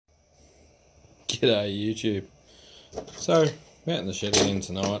G'day YouTube. So, I'm out in the shed again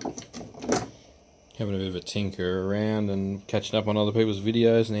tonight, having a bit of a tinker around and catching up on other people's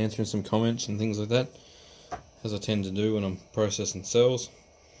videos and answering some comments and things like that, as I tend to do when I'm processing cells.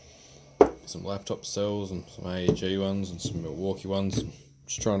 Some laptop cells and some AEG ones and some Milwaukee ones.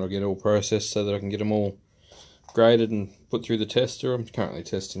 Just trying to get all processed so that I can get them all graded and put through the tester. I'm currently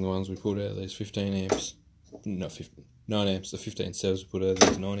testing the ones we pulled out of these 15 amps. Not 15, 9 amps, the 15 cells we put out of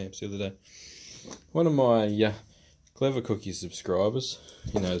these 9 amps the other day. One of my Clever Cookie subscribers,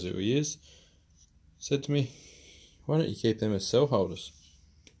 he knows who he is, said to me, why don't you keep them as cell holders?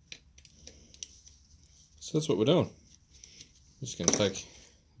 So that's what we're doing. I'm just going to take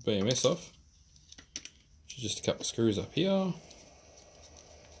the BMS off. Just a couple of screws up here.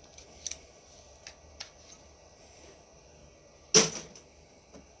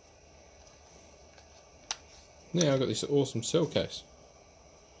 Now I've got this awesome cell case,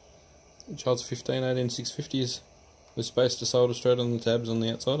 which holds 15, 18, 650s with space to solder straight on the tabs on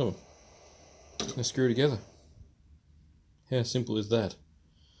the outside of them. They screw together. How simple is that?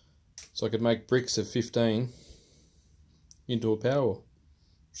 So I could make bricks of 15 into a power wall,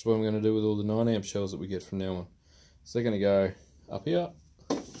 which is what I'm going to do with all the 9 amp shells that we get from now on. So they're going to go up here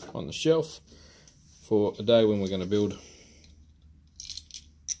on the shelf for a day when we're going to build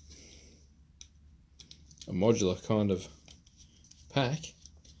a modular kind of pack.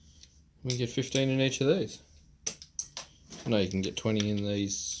 We get 15 in each of these. I know you can get 20 in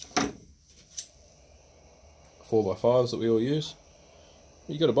these 4x5s that we all use.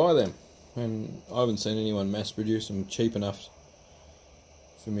 But you got to buy them, and I haven't seen anyone mass produce them cheap enough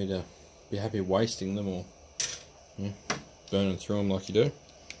for me to be happy wasting them or burning through them like you do.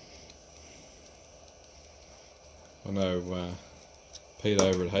 I know Pete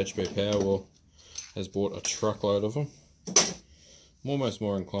over at HB Powerwall has bought a truckload of them. I'm almost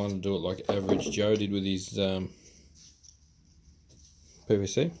more inclined to do it like Average Joe did with his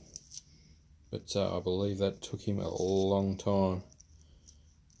PVC, but I believe that took him a long time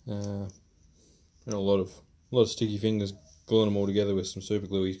and a lot of sticky fingers gluing them all together with some super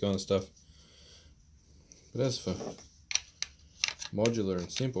gluey kind of stuff. But as for modular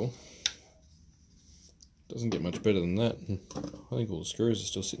and simple, doesn't get much better than that. And I think all the screws are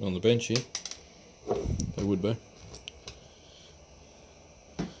still sitting on the bench here. They would be.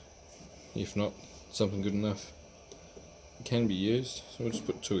 If not, something good enough can be used. So we'll just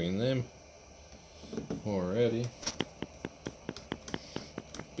put 2 in them while we're out here.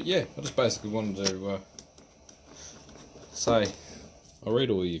 But yeah, I just basically wanted to say, I read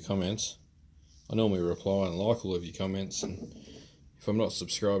all your comments. I normally reply and like all of your comments, and if I'm not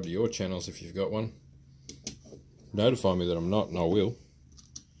subscribed to your channels, if you've got one, notify me that I'm not, and I will.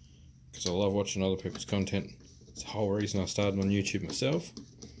 Because I love watching other people's content. It's the whole reason I started on YouTube myself.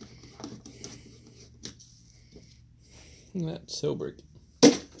 And that cell brick.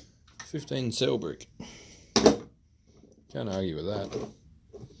 15 cell brick. Can't argue with that.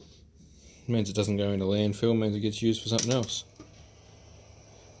 It means it doesn't go into landfill, means it gets used for something else.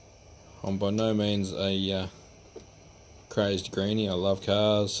 I'm by no means a crazed greenie. I love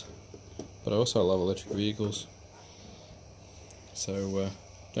cars, but I also love electric vehicles. So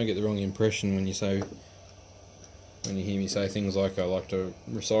don't get the wrong impression when you hear me say things like I like to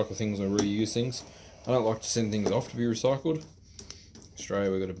recycle things or reuse things. I don't like to send things off to be recycled.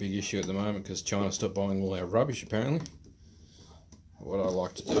 Australia, we've got a big issue at the moment because China stopped buying all our rubbish apparently. What I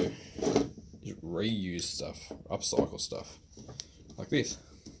like to do is reuse stuff, upcycle stuff, like this.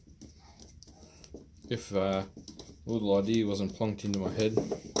 If a little idea wasn't plonked into my head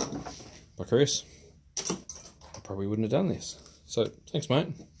by Chris, I probably wouldn't have done this. So, thanks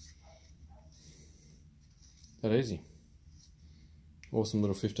mate. That easy. Awesome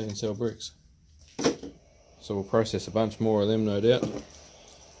little 15 cell bricks. So we'll process a bunch more of them, no doubt,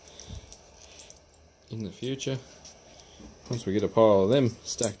 in the future. Once we get a pile of them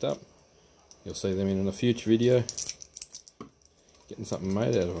stacked up, you'll see them in a future video, getting something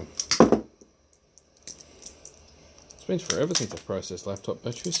made out of them. It's been forever since I've processed laptop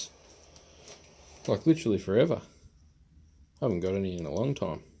batteries. Like literally forever. I haven't got any in a long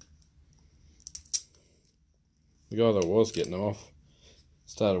time. The guy that was getting them off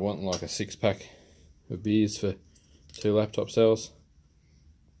started wanting like a 6-pack of beers for 2 laptop cells.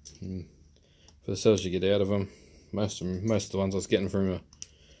 And for the cells you get out of them, most of the ones I was getting from are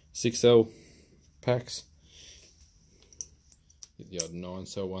 6-cell packs. Get the odd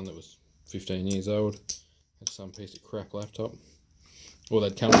 9-cell one that was 15 years old, had some piece of crap laptop. Or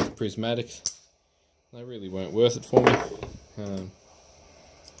they'd come with prismatics. They really weren't worth it for me.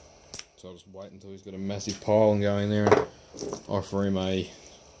 So I'll just wait until he's got a massive pile and go in there and offer him a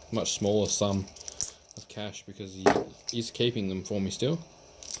much smaller sum of cash because he is keeping them for me still.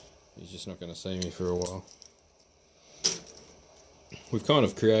 He's just not going to see me for a while. We've kind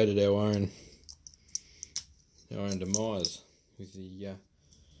of created our own demise with the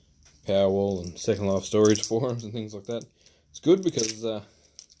Powerwall and Second Life storage forums and things like that. It's good because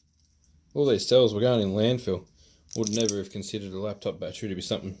all these cells were going in landfill. Would never have considered a laptop battery to be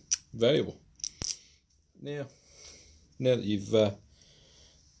something valuable. Now that you've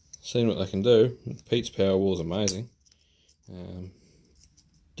seen what they can do, Pete's Powerwall is amazing.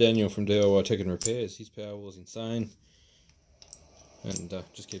 Daniel from DIY Tech and Repairs, his Powerwall is insane, and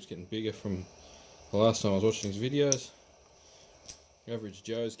just keeps getting bigger from the last time I was watching his videos. Average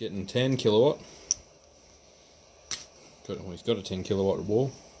Joe's getting 10 kilowatt. He's got a 10 kilowatt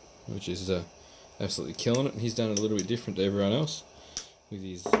wall, which is absolutely killing it. He's done it a little bit different to everyone else with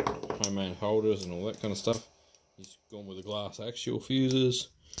his homemade holders and all that kind of stuff. He's gone with the glass axial fuses.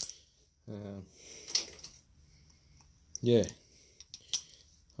 Yeah,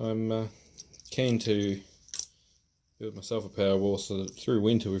 I'm keen to build myself a Powerwall so that through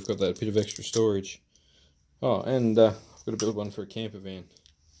winter we've got that bit of extra storage. Oh, and I've got to build one for a camper van,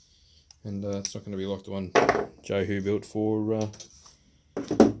 and it's not going to be like the one Joe Who built for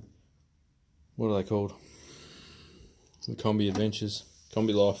what are they called? The Combi Adventures,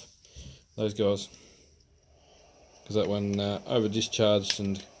 Combi Life, those guys. Because that one over discharged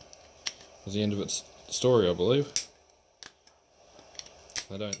and was the end of its story, I believe.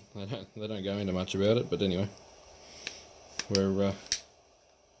 They don't go into much about it, but anyway,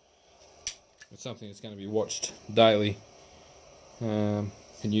 it's something that's going to be watched daily, and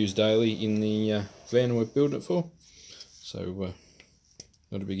used daily in the van we're building it for. So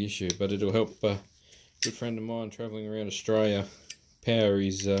not a big issue, but it'll help a good friend of mine travelling around Australia power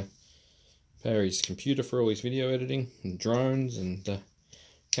his computer for all his video editing and drones and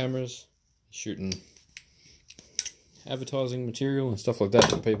cameras, shooting advertising material and stuff like that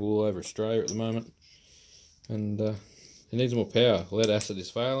for people all over Australia at the moment. And he needs more power. Lead acid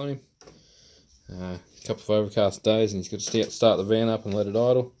is failing him. A couple of overcast days and he's got to start the van up and let it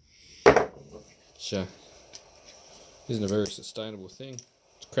idle, which isn't a very sustainable thing.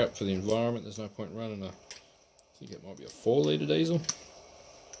 It's crap for the environment. There's no point running I think it might be a 4 litre diesel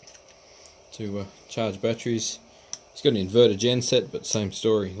to charge batteries. He's got an inverter gen set, but same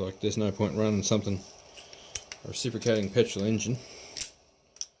story. Like, there's no point running something, a reciprocating petrol engine,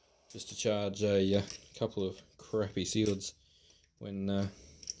 just to charge a couple of crappy seals when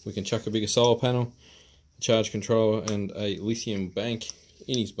we can chuck a bigger solar panel, a charge controller and a lithium bank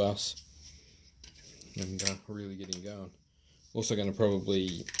in his bus and really get him going. Also going to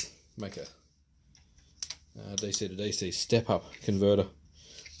probably make a DC to DC step up converter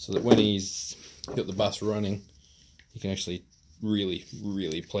so that when he's got the bus running he can actually really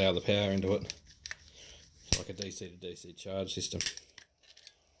plough the power into it. It's like a DC to DC charge system.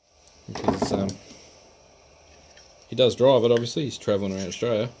 Because he does drive it, obviously, he's travelling around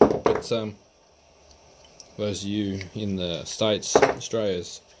Australia, but those of you in the States,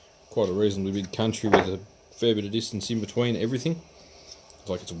 Australia's quite a reasonably big country with a fair bit of distance in between everything. It's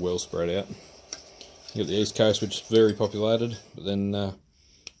like it's well spread out. You've got the East Coast, which is very populated, but then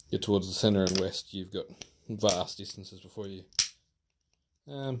get towards the centre and west, you've got vast distances before you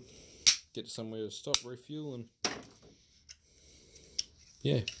get to somewhere to stop, refuel, and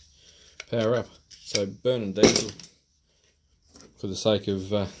yeah, power up. So burning diesel for the sake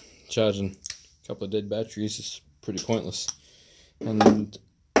of charging a couple of dead batteries is pretty pointless. And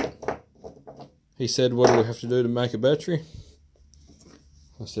he said, what do we have to do to make a battery?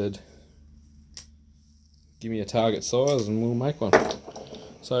 I said, give me a target size and we'll make one.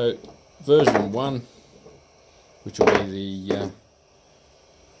 So version 1, which will be the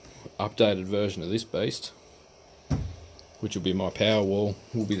updated version of this beast, which will be my Powerwall,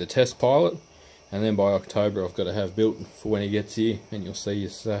 will be the test pilot. And then by October I've got to have built for when he gets here, and you'll see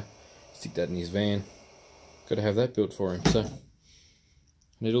us stick that in his van. Got to have that built for him. So I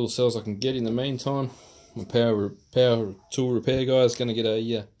need all the cells I can get in the meantime. My power tool repair guy is going to get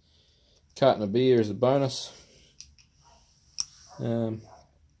a carton of beer as a bonus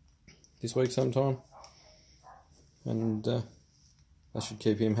this week sometime, and that should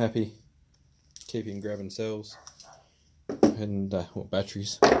keep him happy, keep him grabbing cells and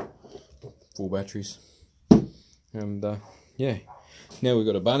batteries. Full batteries. And yeah, now we've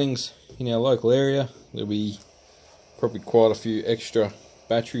got a Bunnings in our local area. There'll be probably quite a few extra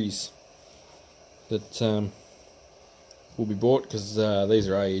batteries that will be bought because these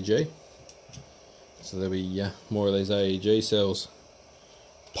are AEG, so there'll be more of these AEG cells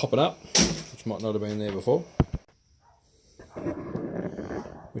popping up, which might not have been there before,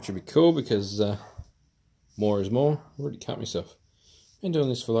 which would be cool because more is more. I've already cut myself. Been doing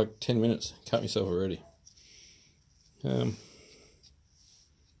this for like 10 minutes. Cut myself already.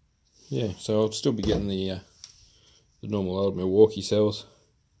 Yeah, so I'll still be getting the normal old Milwaukee cells.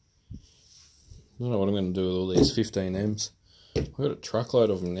 I don't know what I'm going to do with all these 15Ms. I've got a truckload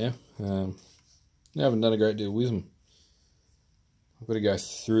of them now. I haven't done a great deal with them. I've got to go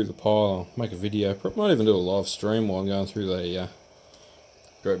through the pile, make a video. Might even do a live stream while I'm going through the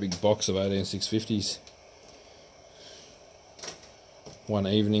great big box of 18650s. One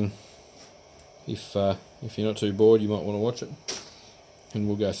evening, if you're not too bored, you might want to watch it. And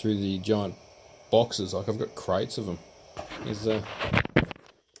we'll go through the giant boxes. Like, I've got crates of them.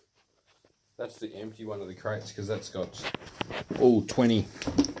 That's the empty one of the crates, because that's got all 20,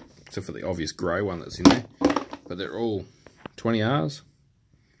 except for the obvious grey one that's in there. But they're all 20Rs,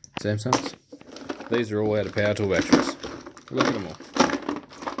 Samsungs. These are all out of power tool batteries. Look at them all.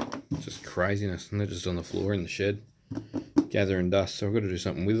 It's just craziness, and they're just on the floor in the shed, gathering dust. So I've got to do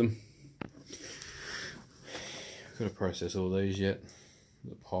something with them. I've got to process all these yet.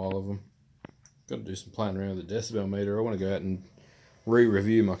 The pile of them. Got to do some playing around with the decibel meter. I want to go out and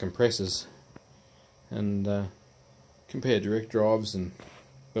re-review my compressors and compare direct drives and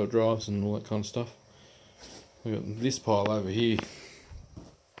belt drives and all that kind of stuff. We've got this pile over here,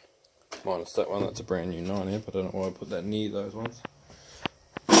 minus that one. That's a brand new 9 amp. I don't know why I put that near those ones.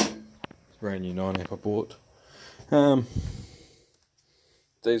 It's a brand new 9 amp I bought.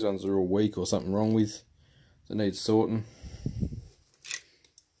 These ones are all weak or something wrong with that needs sorting.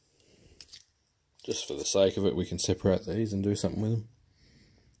 Just for the sake of it, we can separate these and do something with them.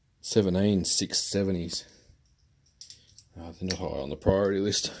 17 670s. They're not high on the priority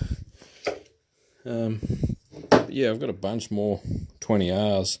list. But yeah, I've got a bunch more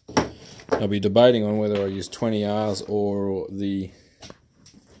 20Rs. I'll be debating on whether I use 20Rs or the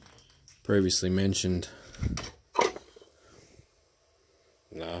previously mentioned.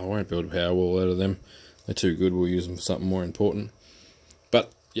 No, I won't build a power wall out of them. They're too good. We'll use them for something more important.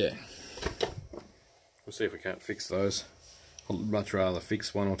 But yeah, we'll see if we can't fix those. I'd much rather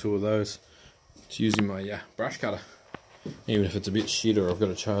fix one or two of those. It's using my brush cutter. Even if it's a bit shitter, I've got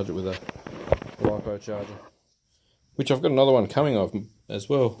to charge it with a LiPo charger. Which I've got another one coming of as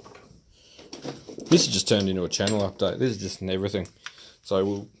well. This has just turned into a channel update. This is just everything. So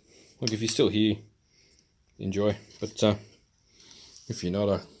we'll look, if you're still here, enjoy. But if you're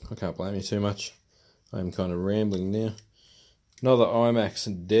not, I can't blame you too much. I'm kind of rambling now. Another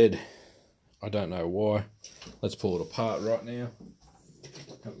iMac dead. I don't know why. Let's pull it apart right now.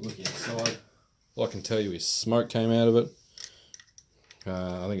 Have a look inside. All I can tell you is smoke came out of it.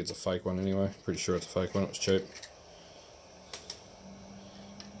 I think it's a fake one anyway. Pretty sure it's a fake one. It was cheap.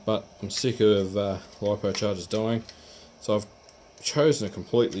 But I'm sick of LiPo chargers dying. So I've chosen a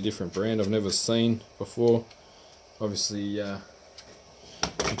completely different brand I've never seen before. Obviously, I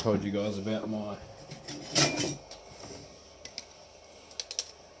told you guys about my...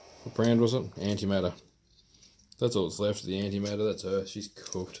 What brand was it? Antimatter. That's all that's left of the Antimatter. That's her. She's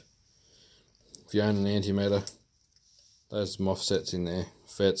cooked. If you own an Antimatter, those MOSFETs in there,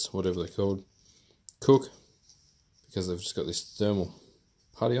 FETs, whatever they're called, cook, because they've just got this thermal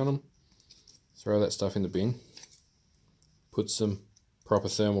putty on them. Throw that stuff in the bin. Put some proper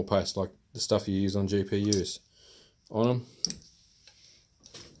thermal paste, like the stuff you use on GPUs, on them.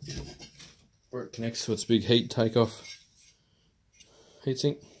 Where it connects to its big heat takeoff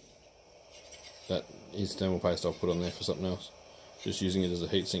heatsink. That is thermal paste I'll put on there for something else. Just using it as a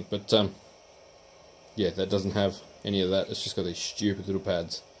heatsink. But yeah, that doesn't have any of that. It's just got these stupid little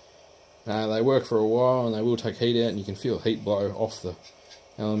pads. They work for a while and they will take heat out, and you can feel heat blow off the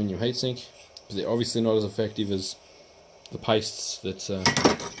aluminium heatsink. But they're obviously not as effective as the pastes that the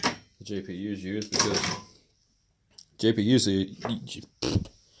GPUs use, because GPUs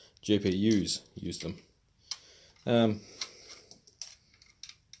use them.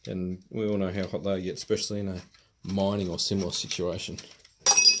 And we all know how hot they get, especially in a mining or similar situation.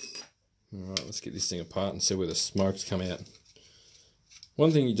 Alright, let's get this thing apart and see where the smoke's come out.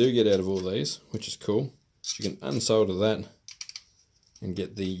 One thing you do get out of all these, which is cool, is you can unsolder that and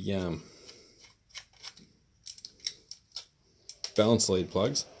get the balance lead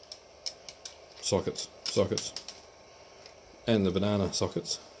plugs, sockets, and the banana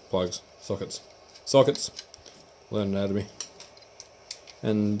sockets, plugs, sockets, learn anatomy,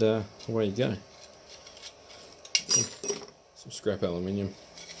 and away you go. Some scrap aluminium.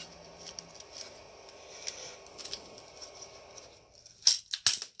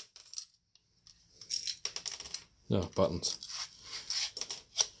 No, buttons.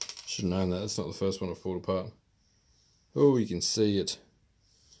 Should have known that. That's not the first one I've pulled apart. Oh, you can see it.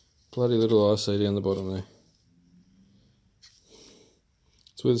 Bloody little IC down the bottom there.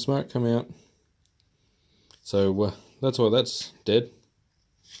 That's where the smoke come out. So that's why that's dead.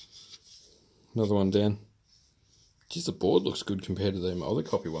 Another one down. Geez, the board looks good compared to them other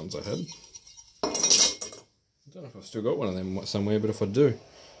copy ones I had. I don't know if I've still got one of them somewhere, but if I do,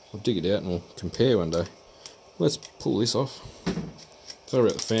 I'll dig it out and we'll compare one day. Let's pull this off. Sorry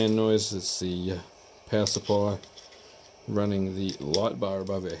about the fan noise. It's the power supply running the light bar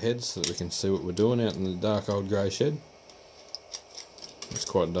above our heads so that we can see what we're doing out in the dark old grey shed. It's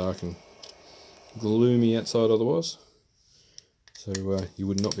quite dark and gloomy outside otherwise, so you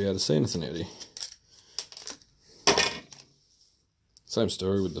would not be able to see anything out here. Same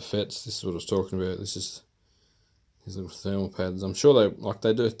story with the FETs. This is what I was talking about. This is these little thermal pads. I'm sure they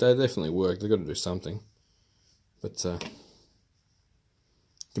definitely work. They've got to do something, but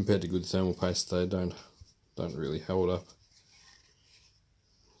compared to good thermal paste, they don't really hold up.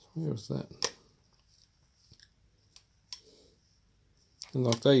 Where was that? And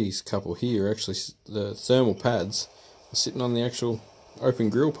like these couple here, actually, the thermal pads are sitting on the actual open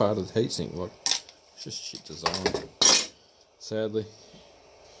grill part of the heatsink. Like, it's just shit design. Sadly,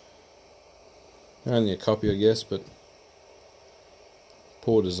 only a copy, I guess, but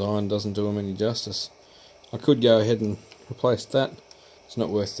poor design doesn't do them any justice. I could go ahead and replace that. It's not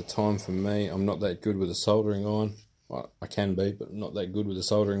worth the time for me. I'm not that good with a soldering iron. Well, I can be, but not that good with a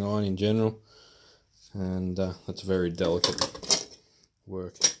soldering iron in general. And that's very delicate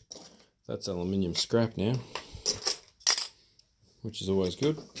work. That's aluminium scrap now, which is always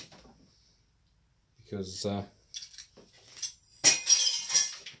good, because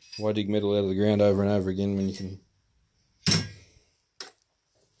why dig metal out of the ground over and over again when you can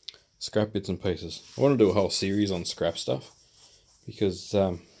scrap bits and pieces? I want to do a whole series on scrap stuff, because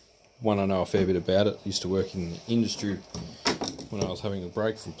one, I know a fair bit about it. I used to work in the industry when I was having a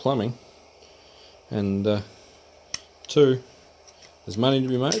break from plumbing, and two, there's money to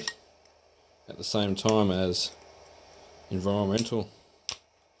be made at the same time as environmental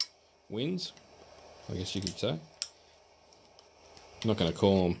wins, I guess you could say. I'm not going to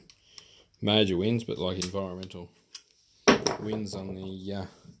call them major wins, but like environmental wins on the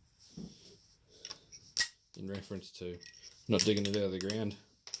in reference to not digging it out of the ground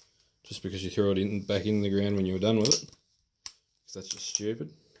just because you throw it back in the ground when you were done with it, because that's just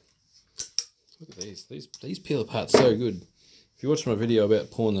stupid. Look at these peel apart so good. If you watched my video about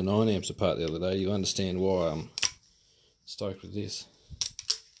pulling the 9 amps apart the other day, you'll understand why I'm stoked with this.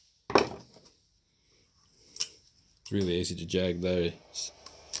 It's really easy to jag those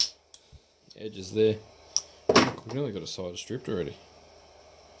edges there. We've nearly got a side stripped already.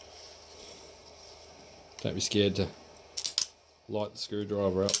 Don't be scared to light the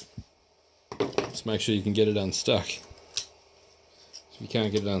screwdriver up. Just make sure you can get it unstuck. If you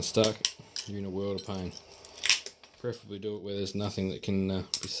can't get it unstuck, you're in a world of pain. Preferably do it where there's nothing that can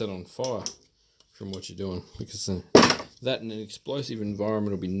be set on fire from what you're doing, because that in an explosive environment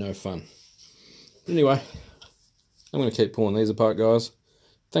will be no fun. But anyway, I'm going to keep pulling these apart, guys.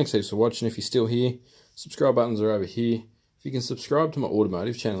 Thanks heaps for watching. If you're still here, subscribe buttons are over here. If you can subscribe to my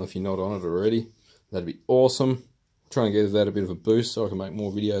automotive channel if you're not on it already, that'd be awesome. I'm trying to give that a bit of a boost so I can make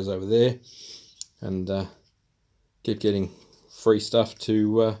more videos over there, and keep getting free stuff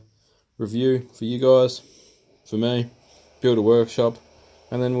to review for you guys, for me, build a workshop,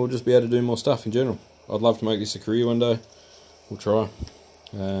 and then we'll just be able to do more stuff in general. I'd love to make this a career one day. We'll try.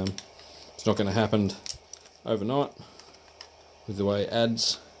 It's not going to happen overnight with the way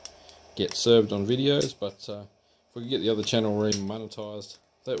ads get served on videos, but if we can get the other channel monetized,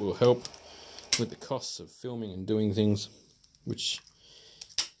 that will help with the costs of filming and doing things, which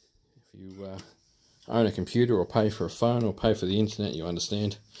if you own a computer or pay for a phone or pay for the internet, you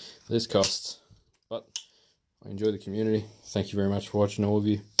understand there's costs. But I enjoy the community. Thank you very much for watching, all of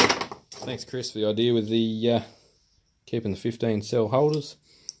you. Thanks Chris for the idea with the keeping the 15 cell holders.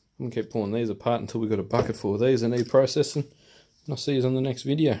 I'm going to keep pulling these apart until we've got a bucket full of these that need processing. And I'll see you on the next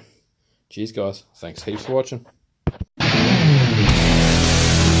video. Cheers guys. Thanks heaps for watching.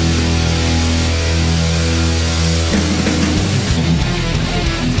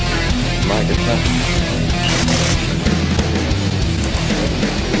 Make it